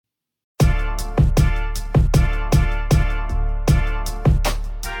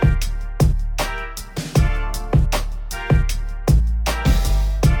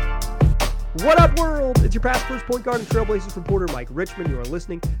It's your past first point guard and Trailblazers reporter, Mike Richmond. You are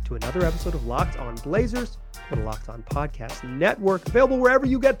listening to another episode of Locked On Blazers on the Locked On Podcast Network, available wherever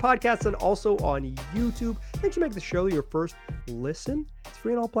you get podcasts and also on YouTube. Thanks for making the show your first listen. It's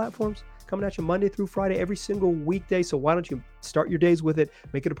free on all platforms, coming at you Monday through Friday, every single weekday. So why don't you start your days with it?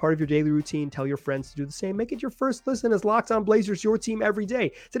 Make it a part of your daily routine. Tell your friends to do the same. Make it your first listen as Locked On Blazers, your team every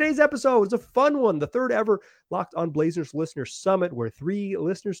day. Today's episode is a fun one, the third ever Locked On Blazers Listener Summit, where 3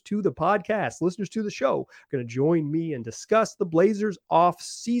 listeners to the podcast, listeners to the show, are going to join me and discuss the Blazers off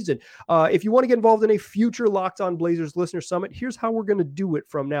season. If you want to get involved in a future Locked On Blazers Listener Summit, here's how we're going to do it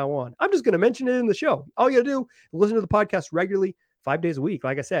from now on. I'm just going to mention it in the show. All you got to do, listen to the podcast regularly, 5 days a week.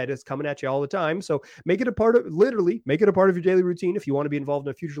 Like I said, it's coming at you all the time. So make it a part of your daily routine if you want to be involved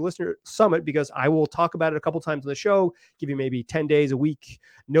in a future listener summit, because I will talk about it a couple times on the show, give you maybe 10 days a week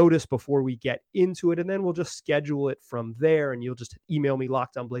notice before we get into it. And then we'll just schedule it from there. And you'll just email me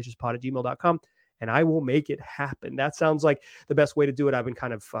lockedonblazerspod@gmail.com and I will make it happen. That sounds like the best way to do it. I've been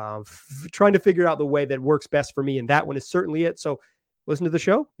kind of trying to figure out the way that works best for me. And that one is certainly it. So listen to the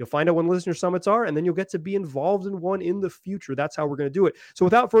show. You'll find out when listener summits are, and then you'll get to be involved in one in the future. That's how we're going to do it. So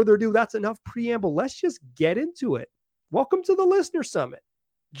without further ado, that's enough preamble. Let's just get into it. Welcome to the Listener Summit.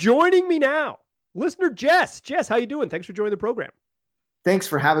 Joining me now, listener Jess. Jess, how you doing? Thanks for joining the program. Thanks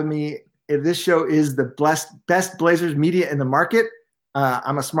for having me. This show is the best Blazers media in the market.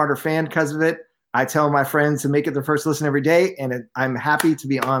 I'm a smarter fan because of it. I tell my friends to make it their first listen every day, and I'm happy to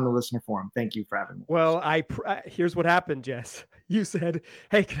be on the listener forum. Thank you for having me. Well, here's what happened, Jess. You said,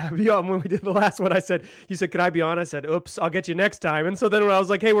 hey, can I be on? When we did the last one, you said, can I be on? I said, oops, I'll get you next time. And so then when I was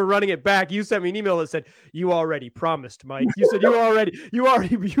like, hey, we're running it back, you sent me an email that said, you already promised, Mike. You said you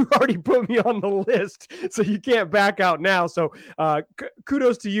already put me on the list, so you can't back out now. So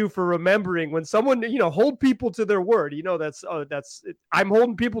kudos to you for remembering when someone, hold people to their word. I'm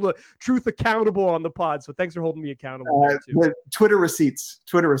holding people to truth accountable on the pod. So thanks for holding me accountable. The Twitter receipts.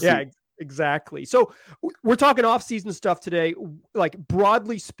 Yeah, exactly. So we're talking off-season stuff today. Like,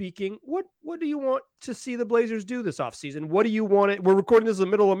 broadly speaking, what do you want to see the Blazers do this off-season? What do you want it? We're recording this in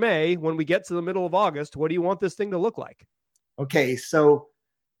the middle of May. When we get to the middle of August, what do you want this thing to look like? Okay, so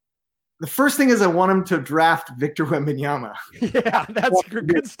the first thing is I want him to draft Victor Wembanyama. Yeah, that's a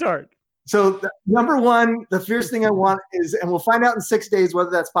good start. So number one, the first thing I want is, and we'll find out in 6 days whether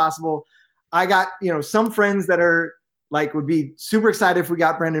that's possible. I got, some friends that are would be super excited if we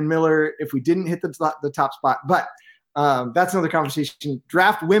got Brandon Miller, if we didn't hit the top spot. But that's another conversation.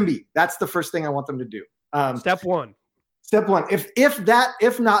 Draft Wemby. That's the first thing I want them to do. Step one.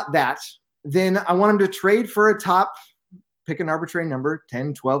 If not that, then I want them to trade for a top, pick an arbitrary number,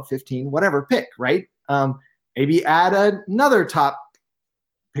 10, 12, 15, whatever, pick, right? Maybe add another top,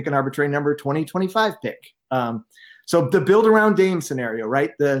 pick an arbitrary number, 20, 25 pick. So the build around Dame scenario,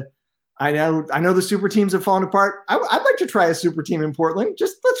 right? I know the super teams have fallen apart. I'd like to try a super team in Portland.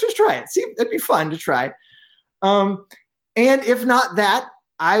 Let's just try it. See, it'd be fun to try. And if not that,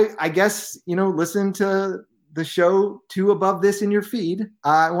 I guess, listen to the show 2 above this in your feed.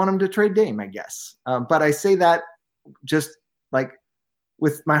 I want them to trade Dame, I guess. But I say that just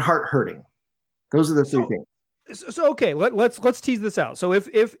with my heart hurting. Those are the 3 things. So okay, let's tease this out. So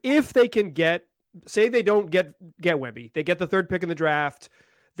if they can say they don't get Wemby, they get the 3rd pick in the draft.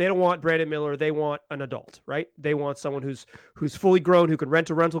 They don't want Brandon Miller. They want an adult, right? They want someone who's fully grown, who can rent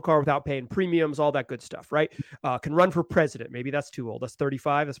a rental car without paying premiums, all that good stuff, right? Can run for president. Maybe that's too old. That's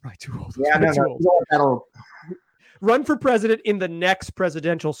 35. That's probably too old. Yeah, no. Run for president in the next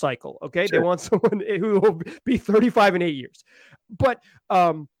presidential cycle, okay? Sure. They want someone who will be 35 in 8 years. But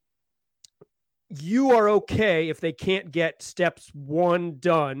you are okay if they can't get steps 1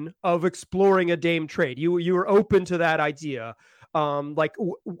 done of exploring a Dame trade. You are open to that idea.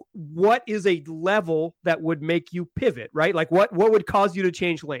 What is a level that would make you pivot, right? Like what would cause you to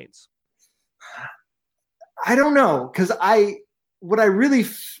change lanes? I don't know. Cause what I really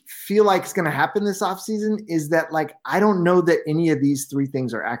feel like is going to happen this offseason is that I don't know that any of these 3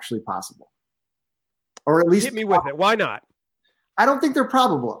 things are actually possible, or at least hit me with it. Why not? I don't think they're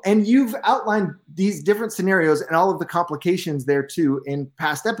probable. And you've outlined these different scenarios and all of the complications there too in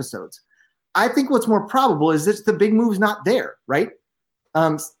past episodes. I think what's more probable is that the big move's not there, right?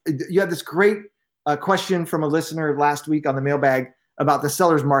 You had this great question from a listener last week on the mailbag about the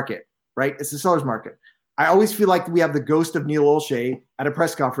seller's market, right? It's the seller's market. I always feel like we have the ghost of Neil Olshey at a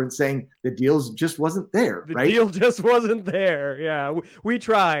press conference saying the deal just wasn't there, right? The deal just wasn't there. Yeah, we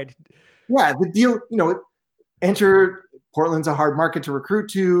tried. Yeah, the deal, enter Portland's a hard market to recruit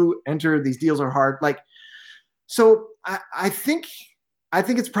to, enter these deals are hard. So I think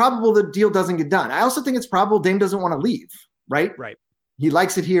it's probable the deal doesn't get done. I also think it's probable Dame doesn't want to leave, right? Right. He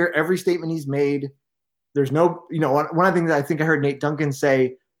likes it here. Every statement he's made, there's no, one of the things I think I heard Nate Duncan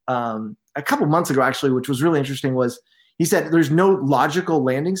say a couple months ago, actually, which was really interesting, was he said there's no logical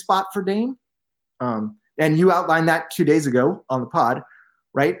landing spot for Dame. And you outlined that 2 days ago on the pod,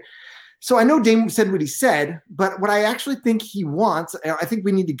 right? So I know Dame said what he said, but what I actually think he wants, I think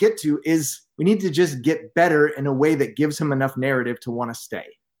we need to get to, is we need to just get better in a way that gives him enough narrative to want to stay,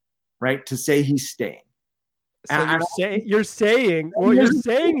 right? To say he's staying. So you're saying what you're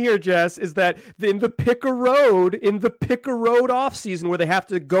saying here, Jess, is that in the pick a road offseason where they have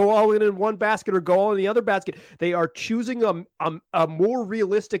to go all in one basket or go all in the other basket, they are choosing a more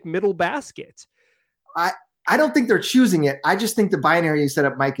realistic middle basket. I don't think they're choosing it. I just think the binary you set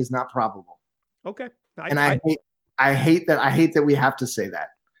up, Mike, is not probable. Okay. I hate that we have to say that.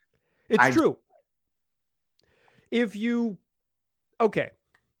 It's true.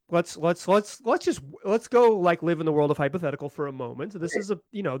 Let's go like live in the world of hypothetical for a moment. This is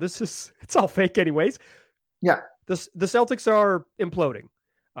it's all fake anyways. Yeah. The Celtics are imploding.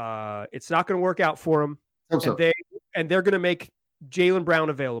 It's not going to work out for them. And they're going to make Jaylen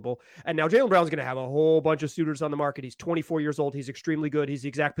Brown available. And now Jaylen Brown's going to have a whole bunch of suitors on the market. He's 24 years old. He's extremely good. He's the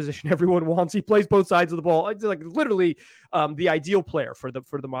exact position everyone wants. He plays both sides of the ball. It's like literally the ideal player for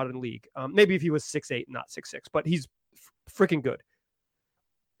the modern league. Maybe if he was 6'8", not 6'6", but he's freaking good.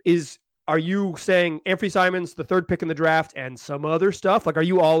 Are you saying Anthony Simons, the third pick in the draft, and some other stuff? Like, are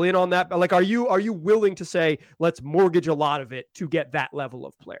you all in on that? Like, are you willing to say, let's mortgage a lot of it to get that level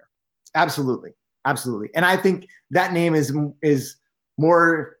of player? Absolutely. And I think that name is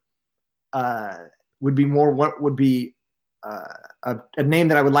more, would be a name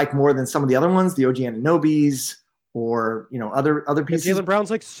that I would like more than some of the other ones, the OG Anunobys or, other pieces. Jaylen Brown's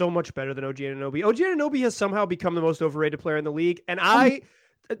like so much better than OG Anunoby. OG Anunoby has somehow become the most overrated player in the league. And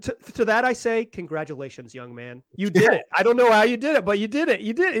to that I say, congratulations, young man. You did it. I don't know how you did it, but you did it.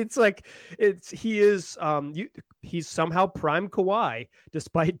 It's like he's somehow prime Kawhi,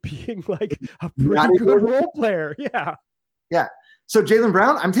 despite being like a pretty good role player. Yeah. Yeah. So Jaylen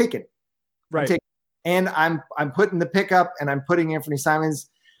Brown, I'm taking. Right. And I'm putting the pickup, and I'm putting Anthony Simons,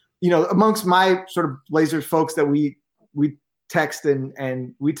 amongst my sort of Blazers folks that we text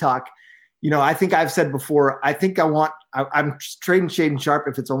and we talk. I think I've said before, I think I'm trading Shaedon Sharpe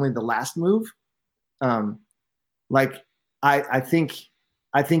if it's only the last move. I think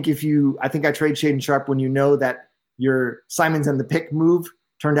I trade Shaedon Sharpe when you know that your Simons and the pick move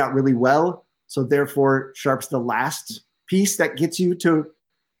turned out really well. So therefore Sharpe's the last piece that gets you to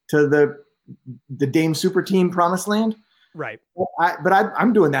the Dame super team promised land. Right.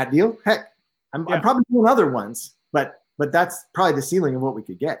 I'm doing that deal. Heck, I'm probably doing other ones, but that's probably the ceiling of what we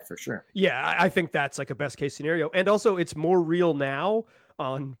could get for sure. Yeah, I think that's like a best case scenario. And also it's more real now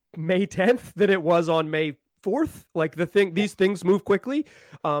on May 10th than it was on May 4th. Like these things move quickly.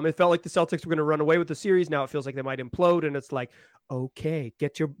 It felt like the Celtics were going to run away with the series. Now it feels like they might implode, and it's like, okay,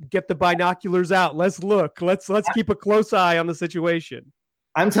 get the binoculars out. Let's look. Let's keep a close eye on the situation.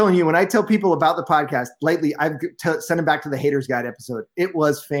 I'm telling you, when I tell people about the podcast lately, I've sent them back to the Haters Guide episode. It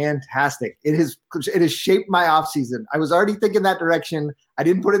was fantastic. It has shaped my offseason. I was already thinking that direction. I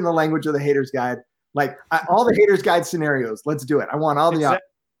didn't put it in the language of the Haters Guide. Like all the Haters Guide scenarios. Let's do it. I want all the options.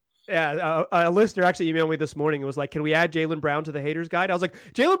 Yeah, a listener actually emailed me this morning. It was like, can we add Jaylen Brown to the Haters Guide? I was like,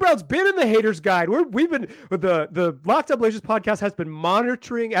 Jaylen Brown's been in the Haters Guide. We've been the Locked Up Blazers podcast has been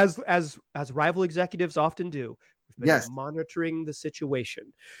monitoring as rival executives often do. Yes, monitoring the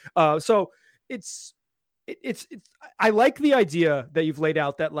situation. So it's I like the idea that you've laid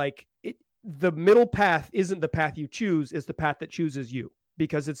out that like the middle path isn't the path you choose, it's the path that chooses you,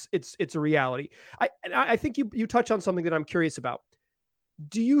 because it's a reality. I think you touch on something that I'm curious about.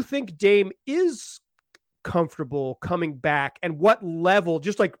 Do you think Dame is comfortable coming back, and what level?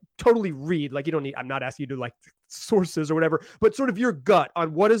 Just like totally read, like you don't need. I'm not asking you to like sources or whatever, but sort of your gut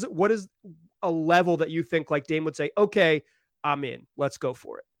on what is a level that you think like Dame would say, okay, I'm in, let's go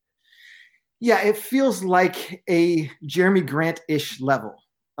for it. Yeah, it feels like a Jeremy Grant-ish level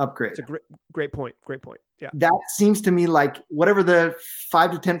upgrade. It's a great point. Yeah, that seems to me like whatever the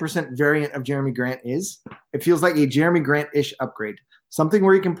 5 to 10% variant of Jeremy Grant is, it feels like a Jeremy Grant-ish upgrade. Something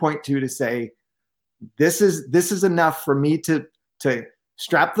where you can point to say, this is enough for me to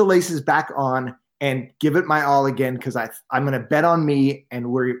strap the laces back on and give it my all again, because I'm going to bet on me,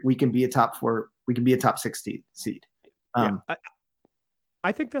 and we can be a top 6 seed.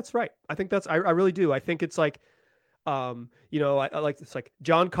 I think that's right. I think I really do. I think it's like, I like it's like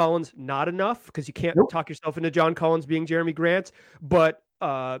John Collins, not enough, because you can't talk yourself into John Collins being Jeremy Grant, but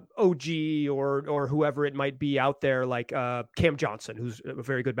OG or whoever it might be out there, like Cam Johnson, who's a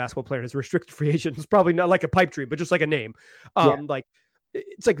very good basketball player and is a restricted free agent. It's probably not like a pipe dream, but just like a name. Like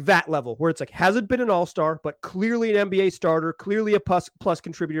it's like that level where it's like, hasn't been an all-star, but clearly an NBA starter, clearly a plus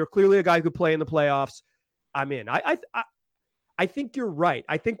contributor, clearly a guy who could play in the playoffs. I'm in. I think you're right.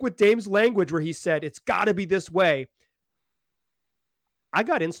 I think with Dame's language where he said it's got to be this way, I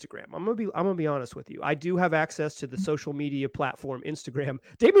got Instagram. I'm gonna be honest with you. I do have access to the social media platform Instagram.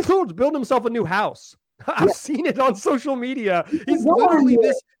 Damian Lillard's building himself a new house. I've seen it on social media. He's literally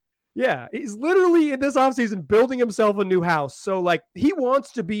he's literally in this offseason building himself a new house. So like he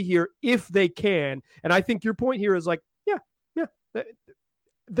wants to be here if they can. And I think your point here is like,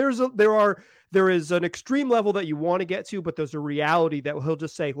 there is an extreme level that you want to get to, but there's a reality that he'll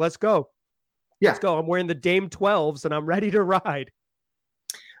just say, let's go. Yeah. Let's go. I'm wearing the Dame 12s and I'm ready to ride.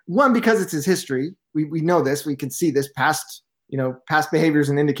 One, because it's his history. We know this. We can see this past behavior is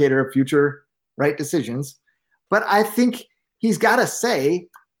an indicator of future right decisions. But I think he's got to say,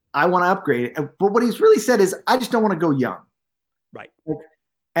 I want to upgrade it. But what he's really said is, I just don't want to go young. Right.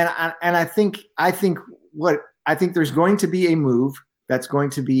 And I think there's going to be a move that's going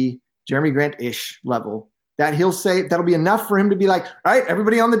to be Jeremy Grant-ish level that he'll say that'll be enough for him to be like, all right,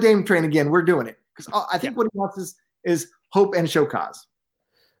 everybody on the Dame train again. We're doing it. Because I think what he wants is hope and show cause.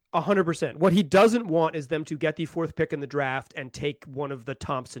 100%. What he doesn't want is them to get the 4th pick in the draft and take one of the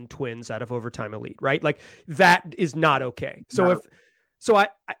Thompson twins out of Overtime Elite, right? Like that is not okay. So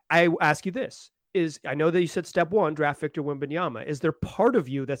I ask you this, I know that you said step 1, draft Victor Wembanyama. Is there part of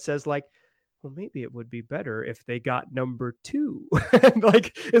you that says like, well, maybe it would be better if they got number 2?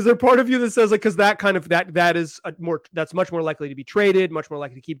 Like, is there part of you that says like, cause that is that's much more likely to be traded, much more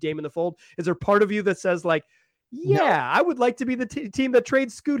likely to keep Dame in the fold. Is there part of you that says like, I would like to be the team that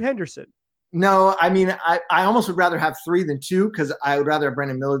trades Scoot Henderson? No, I mean, I almost would rather have 3 than 2 because I would rather have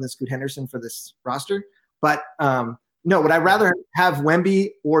Brandon Miller than Scoot Henderson for this roster. But no, would I rather have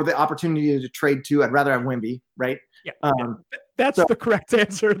Wemby or the opportunity to trade 2? I'd rather have Wemby, right? Yeah. That's the correct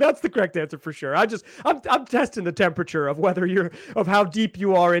answer. That's the correct answer for sure. I'm testing the temperature of how deep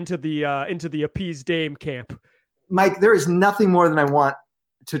you are into the appease Dame camp. Mike, there is nothing more than I want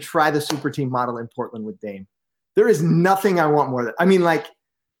to try the super team model in Portland with Dame. There is nothing I want more than. I mean, let's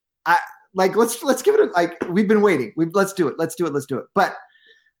give it we've been waiting. Let's do it. But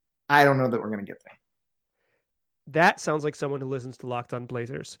I don't know that we're going to get there. That sounds like someone who listens to Locked On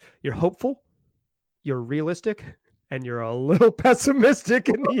Blazers. You're hopeful, you're realistic, and you're a little pessimistic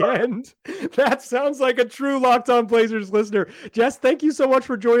in the end. That sounds like a true Locked On Blazers listener. Jess, thank you so much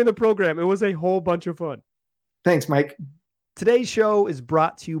for joining the program. It was a whole bunch of fun. Thanks, Mike. Today's show is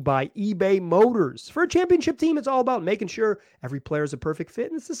brought to you by eBay Motors. For a championship team, it's all about making sure every player is a perfect fit,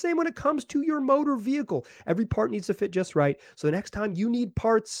 and it's the same when it comes to your motor vehicle. Every part needs to fit just right, so the next time you need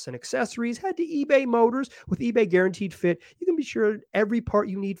parts and accessories, head to eBay Motors. With eBay Guaranteed Fit, you can be sure every part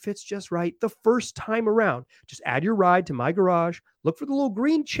you need fits just right the first time around. Just add your ride to My Garage, look for the little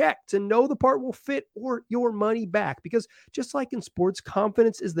green check to know the part will fit or your money back. Because just like in sports,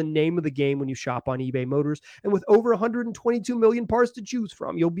 confidence is the name of the game when you shop on eBay Motors. And with over 122 million parts to choose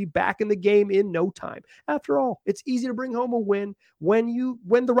from, you'll be back in the game in no time. After all, it's easy to bring home a win when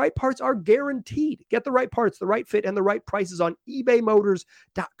the right parts are guaranteed. Get the right parts, the right fit, and the right prices on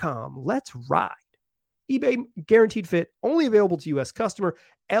ebaymotors.com. Let's ride. eBay Guaranteed Fit, only available to U.S. customer.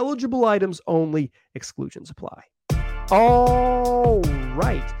 Eligible items only. Exclusions apply. All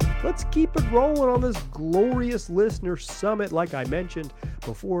right, let's keep it rolling on this glorious listener summit. Like I mentioned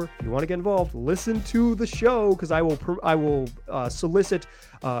before, if you want to get involved, listen to the show because I will solicit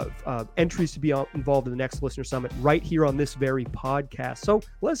entries to be involved in the next listener summit right here on this very podcast. So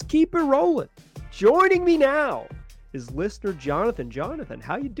let's keep it rolling. Joining me now is listener Jonathan. Jonathan,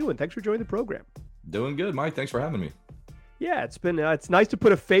 how you doing? Thanks for joining the program. Doing good, Mike. Thanks for having me. Yeah, it's nice to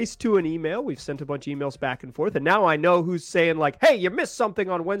put a face to an email. We've sent a bunch of emails back and forth, and now I know who's saying like, "Hey, you missed something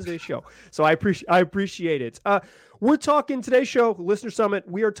on Wednesday's show." So I appreciate it. We're talking today's show, Listener Summit.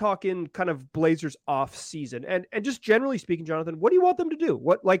 We are talking kind of Blazers off season, and just generally speaking, Jonathan, what do you want them to do?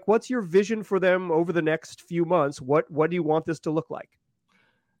 What's your vision for them over the next few months? What do you want this to look like?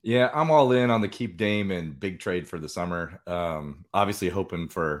 Yeah, I'm all in on the keep Dame and big trade for the summer. Obviously hoping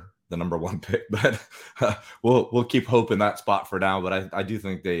for the number 1 pick, but we'll keep hope in that spot for now. But I do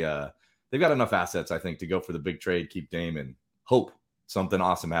think they've got enough assets, I think, to go for the big trade, keep Dame, and hope something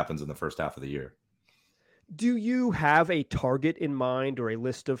awesome happens in the first half of the year. Do you have a target in mind or a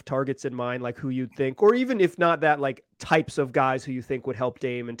list of targets in mind, like who you'd think, or even if not that, like types of guys who you think would help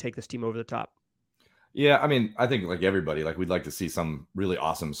Dame and take this team over the top? Yeah, I mean, I think like everybody, like we'd like to see some really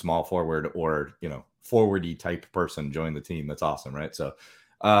awesome small forward or, forwardy type person join the team. That's awesome, right? So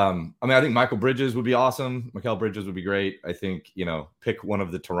I think Michael Bridges would be awesome. Mikal Bridges would be great. I think, pick one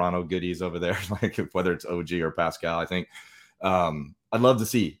of the Toronto goodies over there, like whether it's OG or Pascal. I think I'd love to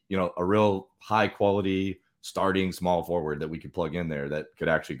see, a real high quality starting small forward that we could plug in there that could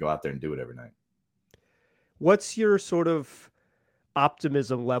actually go out there and do it every night. What's your sort of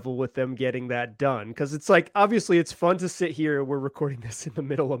optimism level with them getting that done? Because it's like, obviously it's fun to sit here. We're recording this in the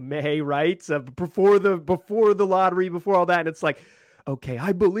middle of May, right? So before the lottery, before all that. And it's like, okay,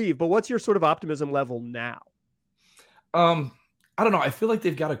 I believe, but what's your sort of optimism level now? I don't know. I feel like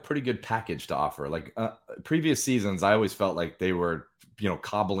they've got a pretty good package to offer. Like previous seasons, I always felt like they were,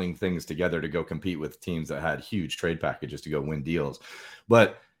 cobbling things together to go compete with teams that had huge trade packages to go win deals.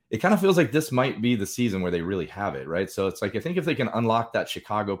 But it kind of feels like this might be the season where they really have it, right? So it's like, I think if they can unlock that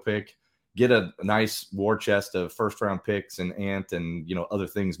Chicago pick, get a nice war chest of first round picks and Ant and, other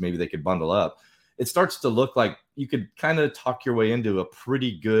things maybe they could bundle up, it starts to look like you could kind of talk your way into a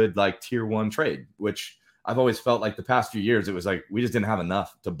pretty good like tier 1 trade, which I've always felt like the past few years, it was like, we just didn't have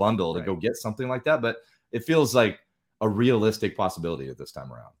enough to bundle to go get something like that. But it feels like a realistic possibility at this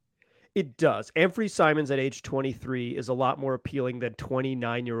time around. It does. Anfernee Simons at age 23 is a lot more appealing than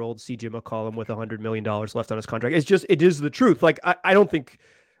 29-year-old CJ McCollum with $100 million left on his contract. It is the truth. Like, I don't think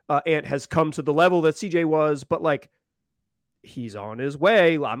Ant has come to the level that CJ was, but like, he's on his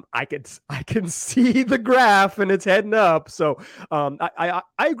way. I can see the graph and it's heading up. So I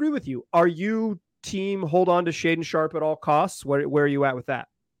agree with you. Are you team hold on to Shaedon Sharpe at all costs? Where are you at with that?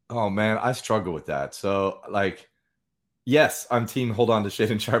 Oh man, I struggle with that. So like, yes, I'm team hold on to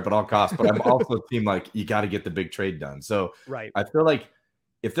Shaedon Sharpe at all costs, but I'm also team like, you got to get the big trade done. So right. I feel like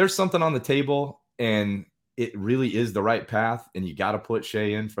if there's something on the table and it really is the right path and you got to put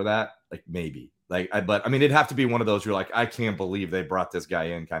Shea in for that, like maybe. But it'd have to be one of those you're like, I can't believe they brought this guy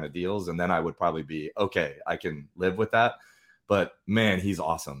in kind of deals. And then I would probably be, okay, I can live with that. But man, he's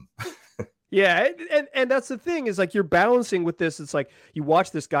awesome. Yeah, and that's the thing is like you're balancing with this. It's like you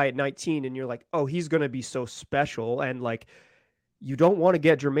watch this guy at 19 and you're like, oh, he's going to be so special. And like, you don't want to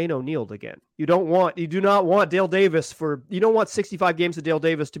get Jermaine O'Neal again. You do not want Dale Davis you don't want 65 games of Dale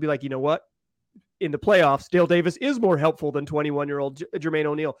Davis to be like, you know what? In the playoffs, Dale Davis is more helpful than 21-year-old Jermaine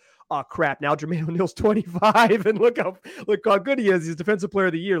O'Neal. Oh crap. Now Jermaine O'Neal's 25 and look how good he is. He's defensive player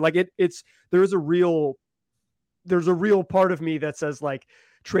of the year. Like there's a real part of me that says like,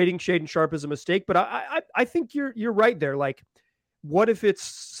 trading Shaedon Sharpe is a mistake, but I think you're right there. Like, what if it's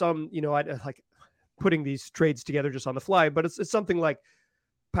some, I like putting these trades together just on the fly, but it's something like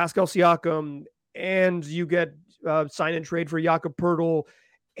Pascal Siakam and you get sign and trade for Jakob Poeltl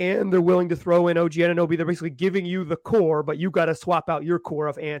and they're willing to throw in OG Anunoby. They're basically giving you the core, but you got to swap out your core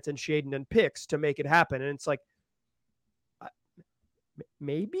of Ant and Shaedon and picks to make it happen. And it's like,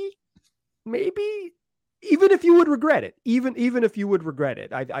 maybe even if you would regret it, even if you would regret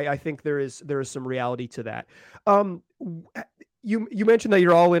it, I think there is some reality to that. You mentioned that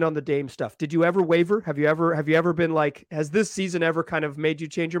you're all in on the Dame stuff. Did you ever waver? Have you ever been like, has this season ever kind of made you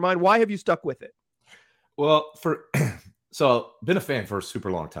change your mind? Why have you stuck with it? Well, so been a fan for a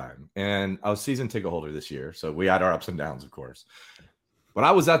super long time, and I was season ticket holder this year. So we had our ups and downs, of course. But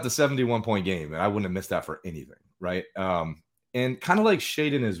I was at the 71-point game, and I wouldn't have missed that for anything, right? And kind of like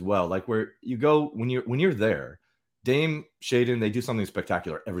Shaedon as well, like where you go when you're there, Dame, Shaedon, they do something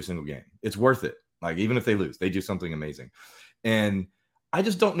spectacular every single game. It's worth it. Like even if they lose, they do something amazing. And I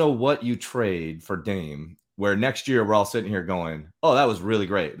just don't know what you trade for Dame, where next year we're all sitting here going, oh, that was really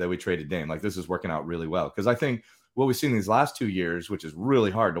great that we traded Dame. Like this is working out really well. Because I think what we've seen these last 2 years, which is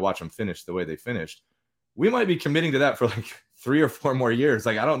really hard to watch them finish the way they finished, we might be committing to that for like 3 or 4 more years.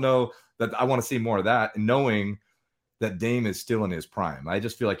 Like I don't know that I want to see more of that, and knowing that Dame is still in his prime. I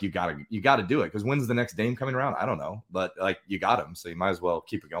just feel like you got to do it, because when's the next Dame coming around? I don't know, but like you got him, so you might as well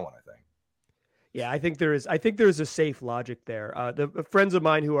keep it going, I think. Yeah, I think there is a safe logic there. The friends of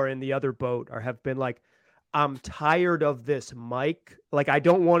mine who are in the other boat have been like, I'm tired of this, Mike. Like I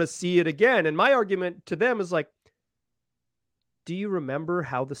don't want to see it again. And my argument to them is like, do you remember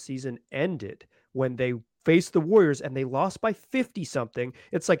how the season ended when they faced the Warriors and they lost by 50 something?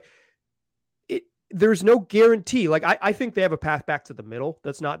 It's like, there's no guarantee. Like I think they have a path back to the middle.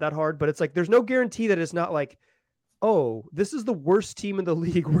 That's not that hard, but it's like, there's no guarantee that it's not like, oh, this is the worst team in the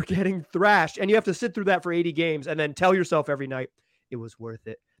league. We're getting thrashed. And you have to sit through that for 80 games and then tell yourself every night, it was worth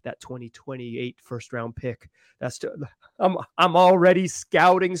it. That 2028 first round pick. I'm already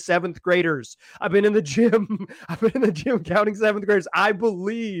scouting 7th graders. I've been in the gym counting 7th graders. I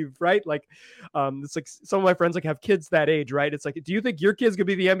believe, right? Like, it's like some of my friends like have kids that age, right? It's like, do you think your kids could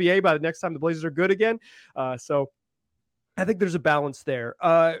be the NBA by the next time the Blazers are good again? So I think there's a balance there.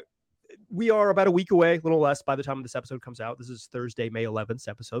 We are about a week away, a little less by the time this episode comes out. This is Thursday, May 11th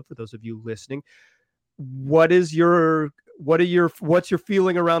episode for those of you listening. What is your what's your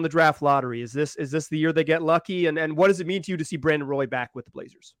feeling around the draft lottery? Is this the year they get lucky? And what does it mean to you to see Brandon Roy back with the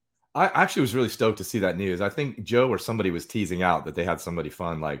Blazers? I actually was really stoked to see that news. I think Joe or somebody was teasing out that they had somebody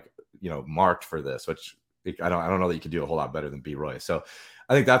fun, like, marked for this, which I don't know that you could do a whole lot better than B Roy. So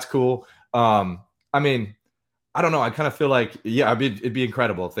I think that's cool. I mean, I don't know. I kind of feel like, it'd be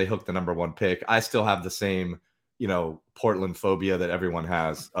incredible if they hooked the number 1 pick. I still have the same, Portland phobia that everyone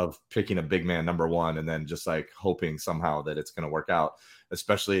has of picking a big man number 1 and then just like hoping somehow that it's going to work out,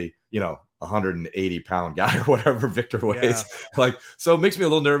 especially, 180-pound guy or whatever Victor weighs. Yeah. So it makes me a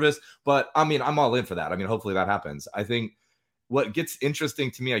little nervous, but I mean, I'm all in for that. I mean, hopefully that happens. I think what gets interesting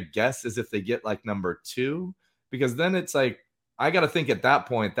to me, I guess, is if they get like number 2, because then it's like, I got to think at that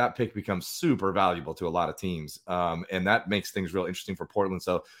point, that pick becomes super valuable to a lot of teams. And that makes things real interesting for Portland.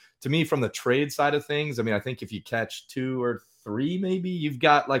 So to me, from the trade side of things, I mean, I think if you catch 2 or 3, maybe you've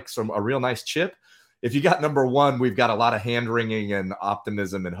got like a real nice chip. If you got number 1, we've got a lot of hand wringing and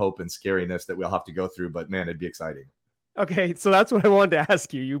optimism and hope and scariness that we'll have to go through, but man, it'd be exciting. Okay, so that's what I wanted to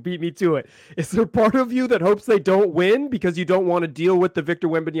ask you. You beat me to it. Is there part of you that hopes they don't win because you don't want to deal with the Victor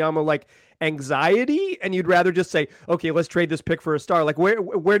Wembanyama like anxiety, and you'd rather just say, okay, let's trade this pick for a star? Like,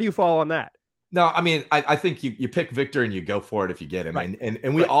 where do you fall on that? No, I mean, I think you pick Victor and you go for it if you get him. Right.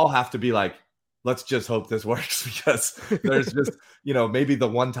 And we all have to be like, let's just hope this works, because there's just, maybe the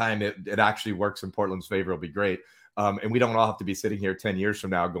one time it actually works in Portland's favor will be great. And we don't all have to be sitting here 10 years from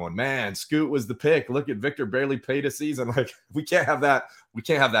now going, man, Scoot was the pick. Look at Victor barely played a season. Like, we can't have that. We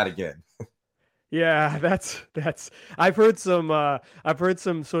can't have that again. Yeah, that's I've heard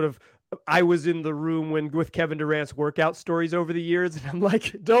some sort of, I was in the room with Kevin Durant's workout stories over the years, and I'm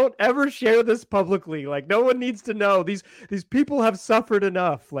like, don't ever share this publicly. Like, no one needs to know. These people have suffered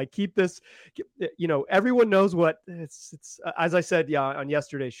enough. Like, keep this, everyone knows what it's as I said, on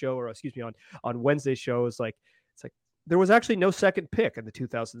yesterday's show, or excuse me, on Wednesday's show, it's like there was actually no second pick in the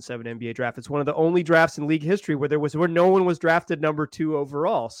 2007 NBA draft. It's one of the only drafts in league history where no one was drafted number 2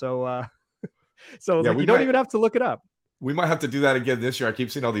 overall. So, you don't even have to look it up. We might have to do that again this year. I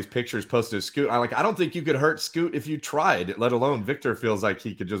keep seeing all these pictures posted of Scoot. I don't think you could hurt Scoot if you tried, let alone Victor feels like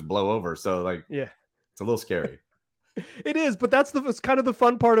he could just blow over. So it's a little scary. It is, but it's kind of the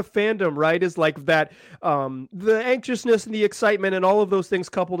fun part of fandom, right? Is like that, the anxiousness and the excitement and all of those things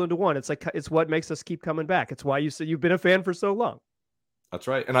coupled into one. It's like, it's what makes us keep coming back. It's why you said you've been a fan for so long. That's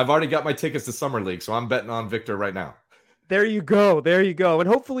right. And I've already got my tickets to Summer League, so I'm betting on Victor right now. There you go. And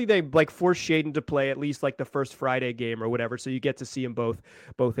hopefully they like force Shaden to play at least like the first Friday game or whatever, so you get to see them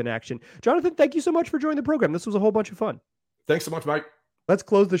both in action. Jonathan, thank you so much for joining the program. This was a whole bunch of fun. Thanks so much, Mike. Let's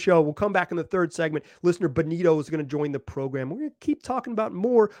close the show. We'll come back in the third segment. Listener Benito is going to join the program. We're going to keep talking about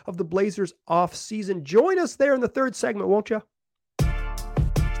more of the Blazers off season. Join us there in the third segment, won't you?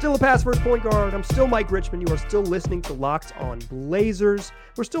 Still a pass first point guard. I'm still Mike Richmond. You are still listening to Locked On Blazers.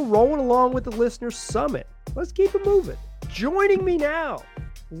 We're still rolling along with the Listener Summit. Let's keep it moving. Joining me now,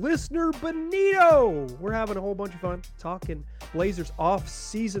 Listener Benito. We're having a whole bunch of fun talking Blazers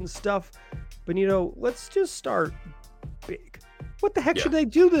off-season stuff. Benito, let's just start big. What the heck should they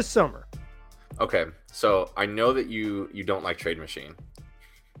do this summer? Okay, so I know that you don't like Trade Machine.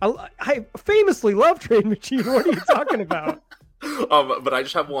 I famously love Trade Machine. What are you talking about? But I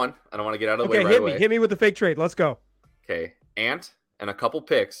just have one. I don't want to get out of the way right away. Hit me with the fake trade. Let's go. Okay, Ant and a couple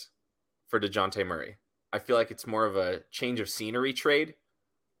picks for DeJounte Murray. I feel like it's more of a change of scenery trade.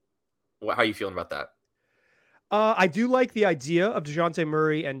 How are you feeling about that? I do like the idea of DeJounte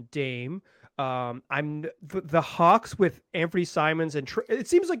Murray and Dame. I'm the Hawks with Anthony Simons and it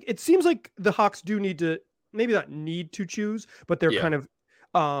seems like the Hawks do need to, maybe not need to choose, but they're kind of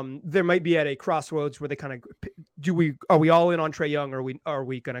there might be at a crossroads where they kind of are we all in on Trae Young, or are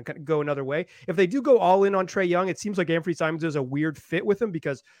we going to go another way? If they do go all in on Trae Young, it seems like Anthony Simons is a weird fit with him,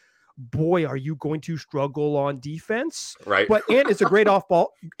 because boy, are you going to struggle on defense. Right. But Ant is a great off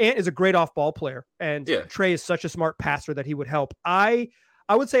ball player, and Trae is such a smart passer that he would help. I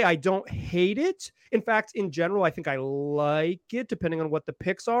would say I don't hate it. In fact, in general, I think I like it, depending on what the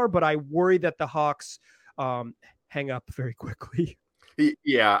picks are, but I worry that the Hawks hang up very quickly.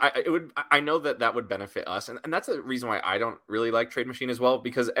 Yeah, I know that would benefit us. And that's the reason why I don't really like Trade Machine as well,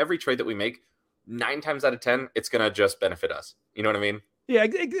 because every trade that we make, 9 times out of 10, it's going to just benefit us. You know what I mean? Yeah,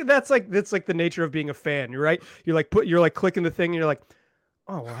 that's like the nature of being a fan. You're right. You're like clicking the thing, and you're like,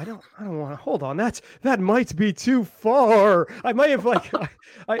 oh, well, I don't want to hold on. That might be too far. I might have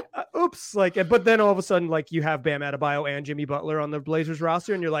oops. But then all of a sudden, like, you have Bam Adebayo and Jimmy Butler on the Blazers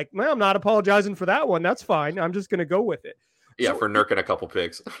roster, and you're like, well, I'm not apologizing for that one. That's fine. I'm just going to go with it. Yeah, for nurking a couple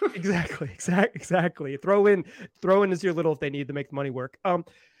picks. Exactly. Throw in as your little if they need to make the money work.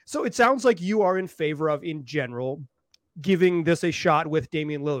 So it sounds like you are in favor of, in general, giving this a shot with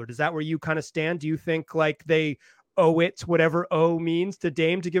Damian Lillard? Is that where you kind of stand? Do you think like they owe it, whatever O means, to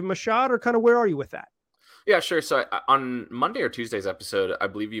Dame to give him a shot, or kind of where are you with that? Yeah, sure. So on Monday or Tuesday's episode, I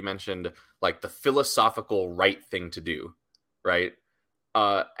believe you mentioned like the philosophical right thing to do, right?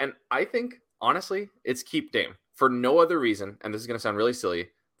 And I think honestly, it's keep Dame for no other reason. And this is going to sound really silly.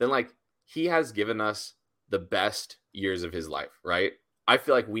 Then like he has given us the best years of his life, right? I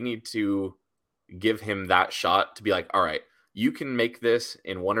feel like we need to give him that shot to be like, all right, you can make this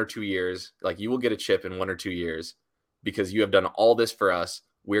in 1 or 2 years. Like you will get a chip in 1 or 2 years because you have done all this for us.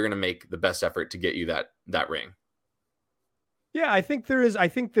 We're going to make the best effort to get you that ring. Yeah, I think there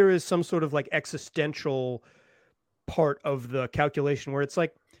is some sort of like existential part of the calculation where it's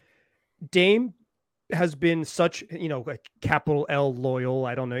like Dame has been such, like capital L loyal.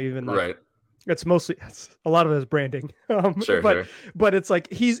 I don't know, even like Right. it's a lot of it is branding. Sure. But it's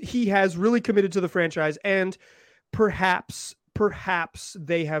like he has really committed to the franchise, and perhaps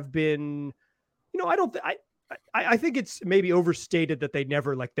they have been, I think it's maybe overstated that they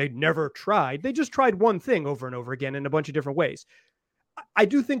never tried. They just tried one thing over and over again in a bunch of different ways. I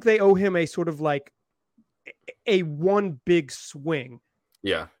do think they owe him a sort of like a one big swing.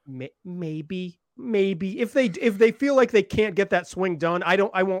 Yeah. Maybe if they feel like they can't get that swing done,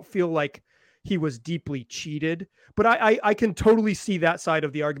 I won't feel like he was deeply cheated, but I can totally see that side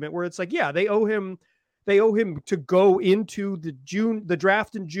of the argument where it's like, yeah, they owe him to go into the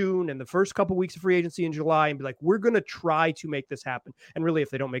draft in June and the first couple weeks of free agency in July and be like, we're going to try to make this happen. And really, if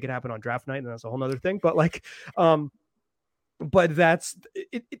they don't make it happen on draft night, then that's a whole nother thing. But like, but that's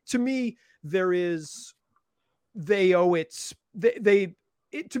it to me, they owe it.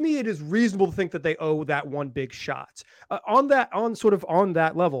 To me, it is reasonable to think that they owe that one big shot on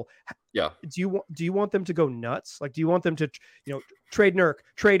that level. Yeah. Do you want them to go nuts? Like, do you want them to, trade Nurk,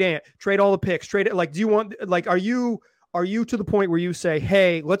 trade Ant, trade all the picks, trade it? Like, do you want, like, are you to the point where you say,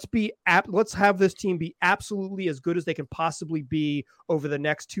 hey, let's have this team be absolutely as good as they can possibly be over the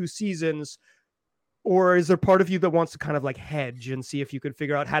next 2 seasons? Or is there part of you that wants to kind of like hedge and see if you can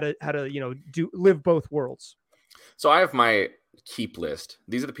figure out how to live both worlds? So I have my keep list.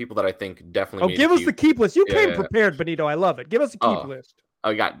 These are the people that I think definitely. Give us the keep list. You came prepared, Benito. I love it. Give us a keep list.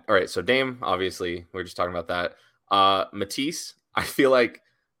 I got all right. So Dame, obviously, we were just talking about that. Matisse, I feel like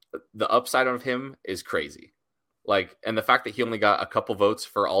the upside of him is crazy. Like, and the fact that he only got a couple votes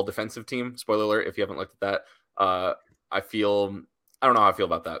for all defensive team. Spoiler alert, if you haven't looked at that. I don't know how I feel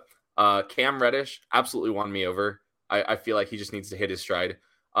about that. Cam Reddish absolutely won me over. I feel like he just needs to hit his stride.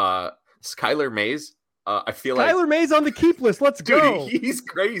 Skylar Mays. I feel like Skylar Mays on the keep list. Let's go. Dude, he's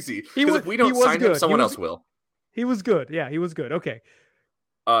crazy. Because if we don't sign him, someone else will. He was good. Yeah, he was good. Okay.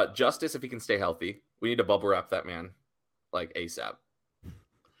 Justice, if he can stay healthy, we need to bubble wrap that man like ASAP.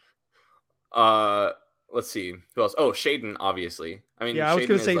 Let's see who else. Oh, Shaden, obviously. I mean, yeah, I was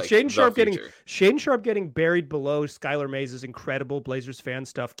going to say Shaden Sharp getting buried below Skylar Mays is incredible. Blazers fan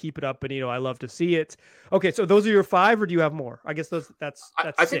stuff. Keep it up, Benito. I love to see it. Okay, so those are your 5, or do you have more? I guess that's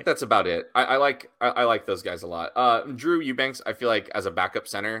I think that's about it. I like those guys a lot. Drew Eubanks, I feel like as a backup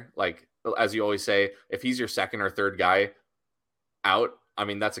center, like as you always say, if he's your second or third guy out, I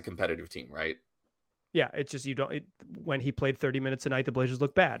mean that's a competitive team, right? Yeah, it's just when he played 30 minutes a night, the Blazers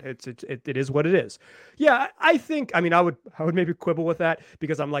look bad. It is what it is. Yeah, I think. I mean, I would maybe quibble with that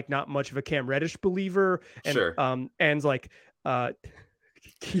because I'm like not much of a Cam Reddish believer, and sure. And like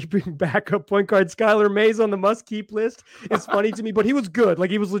keeping backup point guard Skylar Mays on the must keep list is funny to me. But he was good.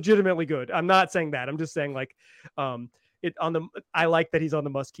 Like he was legitimately good. I'm not saying that. I'm just saying like I like that he's on the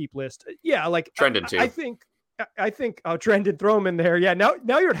must keep list. Yeah, like Trendon too. I think Trendon, throw him in there. Yeah, now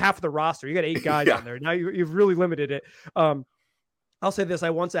you're at half of the roster. You got 8 guys on there. Now you've really limited it. I'll say this. I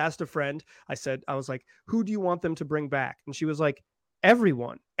once asked a friend, I was like, who do you want them to bring back? And she was like,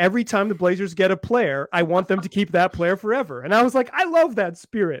 everyone. Every time the Blazers get a player, I want them to keep that player forever. And I was like, I love that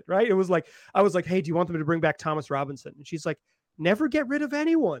spirit, right? I was like, hey, do you want them to bring back Thomas Robinson? And she's like, never get rid of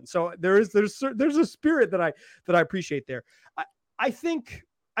anyone. So there's a spirit that I appreciate there. I think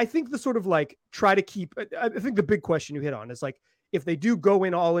the sort of like try to keep, I think the big question you hit on is like, if they do go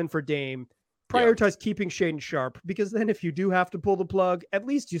all in for Dame, prioritize keeping Shaden Sharp, because then if you do have to pull the plug, at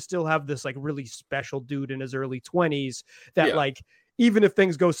least you still have this like really special dude in his early 20s that like, even if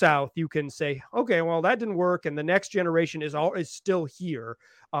things go south, you can say, okay, well, that didn't work. And the next generation is still here.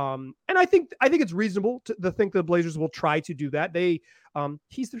 And I think it's reasonable to think the Blazers will try to do that.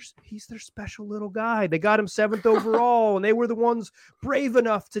 He's their special little guy. They got him 7th overall, and they were the ones brave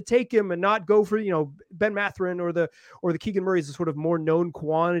enough to take him and not go for, Ben Mathurin or the Keegan Murray's, the sort of more known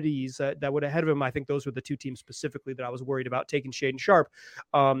quantities that would ahead of him. I think those were the 2 teams specifically that I was worried about taking Shaden Sharp,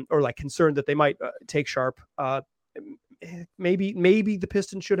 or like concerned that they might take Sharp. maybe the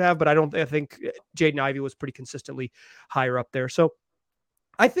Pistons should have, but I think Jaden Ivey was pretty consistently higher up there. So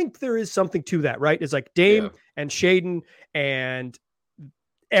I think there is something to that, right? It's like Dame and Shaden and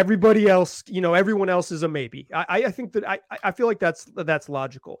everybody else, everyone else is a maybe. I think that I feel like that's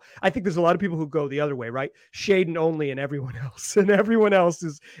logical. I think there's a lot of people who go the other way, right? Shaden only and everyone else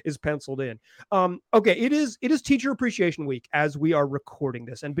is penciled in. Okay, it is Teacher Appreciation Week as we are recording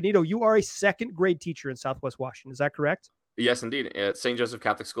this. And Benito, you are a second grade teacher in Southwest Washington. Is that correct? Yes, indeed. At St. Joseph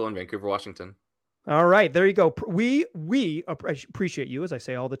Catholic School in Vancouver, Washington. All right, there you go. We appreciate you, as I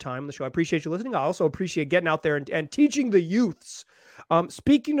say all the time on the show. I appreciate you listening. I also appreciate getting out there and teaching the youths.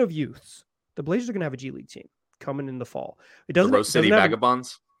 Speaking of youths, the Blazers are going to have a G League team coming in the fall. It doesn't. The Rose City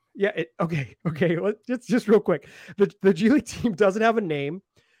Vagabonds. Okay. Just real quick. The G League team doesn't have a name.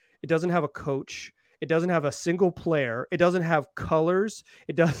 It doesn't have a coach. It doesn't have a single player. It doesn't have colors.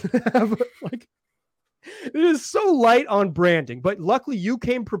 It doesn't have it is so light on branding, but luckily you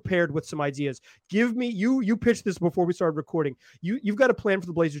came prepared with some ideas. Give me, you pitched this before we started recording. You've got a plan for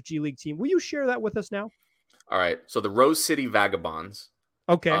the Blazers G League team. Will you share that with us now? All right. So the Rose City Vagabonds.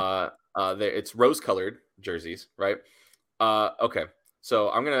 Okay. It's rose-colored jerseys, right? Okay.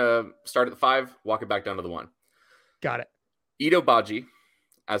 So I'm going to start at the 5, walk it back down to the 1. Got it. Ito Baji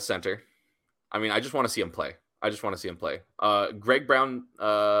as center. I mean, I just want to see him play. Greg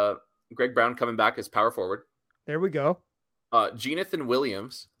Brown coming back as power forward. There we go. Jonathan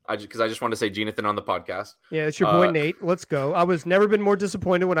Williams. Because I just want to say Jonathan on the podcast. Yeah, it's your boy Nate. Let's go. I was never been more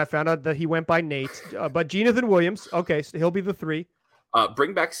disappointed when I found out that he went by Nate. But Jonathan Williams, okay, so he'll be the 3.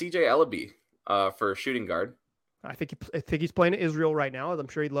 Bring back CJ Ellaby for shooting guard. I think he's playing at Israel right now. I'm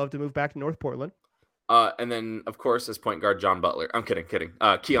sure he'd love to move back to North Portland. And then, of course, as point guard, John Butler. I'm kidding.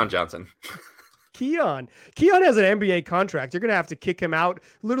 Keon Johnson. Keon has an NBA contract. You're going to have to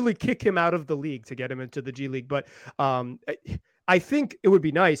literally kick him out of the league to get him into the G League. But I think it would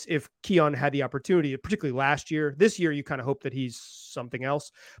be nice if Keon had the opportunity, particularly last year. This year, you kind of hope that he's something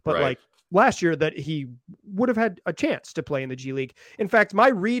else. But right. Like last year, that he would have had a chance to play in the G League. In fact, my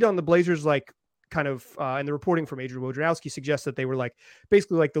read on the Blazers, and the reporting from Adrian Wojnarowski suggests that they were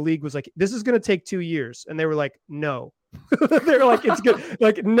basically the league was this is going to take 2 years. And they were like, no. They're like, it's good.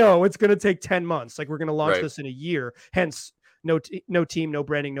 No, it's going to take 10 months. We're going to launch this in a year. Hence, no team, no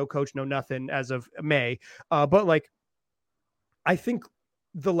branding, no coach, no nothing as of May. But I think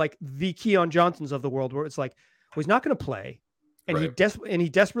the Keon Johnsons of the world, where it's he's not going to play, and he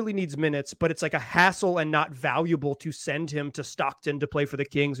desperately needs minutes, but it's a hassle and not valuable to send him to Stockton to play for the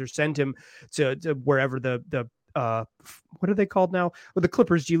Kings or send him to wherever the what are they called now? Well, the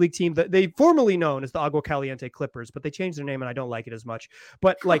Clippers G League team, that they formerly known as the Agua Caliente Clippers, but they changed their name and I don't like it as much.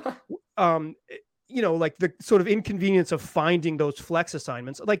 But the sort of inconvenience of finding those flex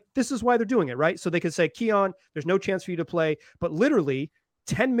assignments, this is why they're doing it, right? So they could say, Keon, there's no chance for you to play, but literally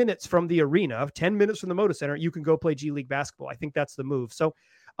 10 minutes from the arena, 10 minutes from the Moda Center, you can go play G League basketball. I think that's the move. So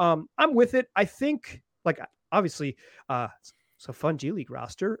I'm with it. I think obviously it's a fun G League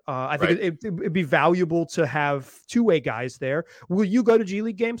roster. I think it'd be valuable to have two-way guys there. Will you go to G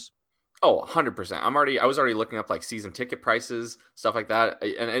League games? Oh, 100%. I was already looking up season ticket prices, stuff like that.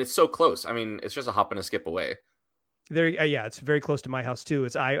 And it's so close. I mean, it's just a hop and a skip away. There, yeah, it's very close to my house too.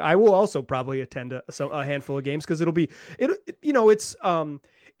 I will also probably attend a handful of games because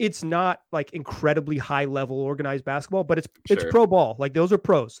it's not incredibly high level organized basketball, but it's pro ball. Those are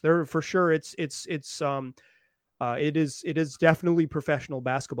pros. They're for sure. It is definitely professional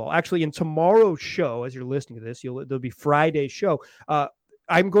basketball. Actually, in tomorrow's show, as you're listening to this, there'll be Friday's show.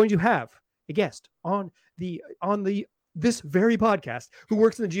 I'm going to have a guest on this very podcast who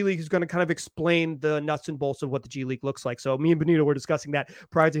works in the G League, who's going to kind of explain the nuts and bolts of what the G League looks like. So me and Benito were discussing that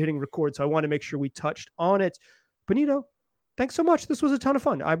prior to hitting record. So I want to make sure we touched on it. Benito, thanks so much. This was a ton of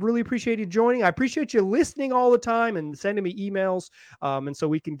fun. I really appreciate you joining. I appreciate you listening all the time and sending me emails. And so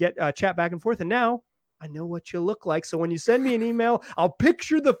we can get chat back and forth. And now I know what you look like. So when you send me an email, I'll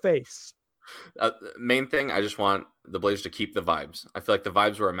picture the face. Main thing, I just want the Blazers to keep the vibes. I feel like the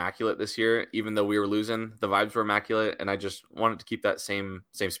vibes were immaculate this year. Even though we were losing, the vibes were immaculate. And I just wanted to keep that same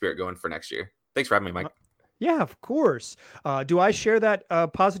spirit going for next year. Thanks for having me, Mike. Yeah, of course. Do I share that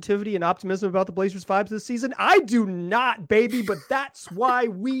positivity and optimism about the Blazers vibes this season? I do not, baby, but that's why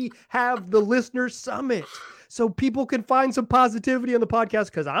we have the Listener Summit. So people can find some positivity on the podcast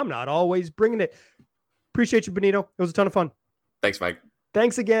because I'm not always bringing it. Appreciate you, Benito. It was a ton of fun. Thanks, Mike.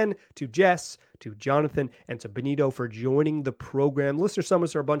 Thanks again to Jess, to Jonathan, and to Benito for joining the program. Listener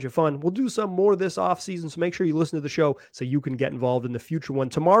Summits are a bunch of fun. We'll do some more this offseason, so make sure you listen to the show so you can get involved in the future one.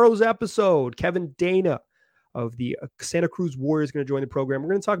 Tomorrow's episode, Kevin Dana of the Santa Cruz Warriors going to join the program. We're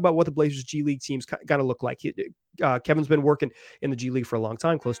going to talk about what the Blazers G League teams got to look like. Kevin's been working in the G League for a long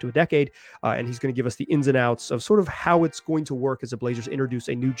time, close to a decade, and he's going to give us the ins and outs of sort of how it's going to work as the Blazers introduce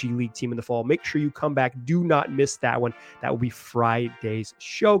a new G League team in the fall. Make sure you come back. Do not miss that one. That will be Friday's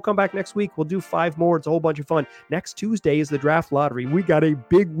show. Come back next week. We'll do 5 more. It's a whole bunch of fun. Next Tuesday is the draft lottery. We got a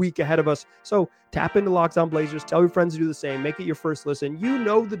big week ahead of us. So tap into Locked On Blazers. Tell your friends to do the same. Make it your first listen. You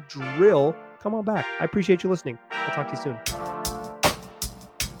know the drill. Come on back. I appreciate you listening. I'll talk to you soon.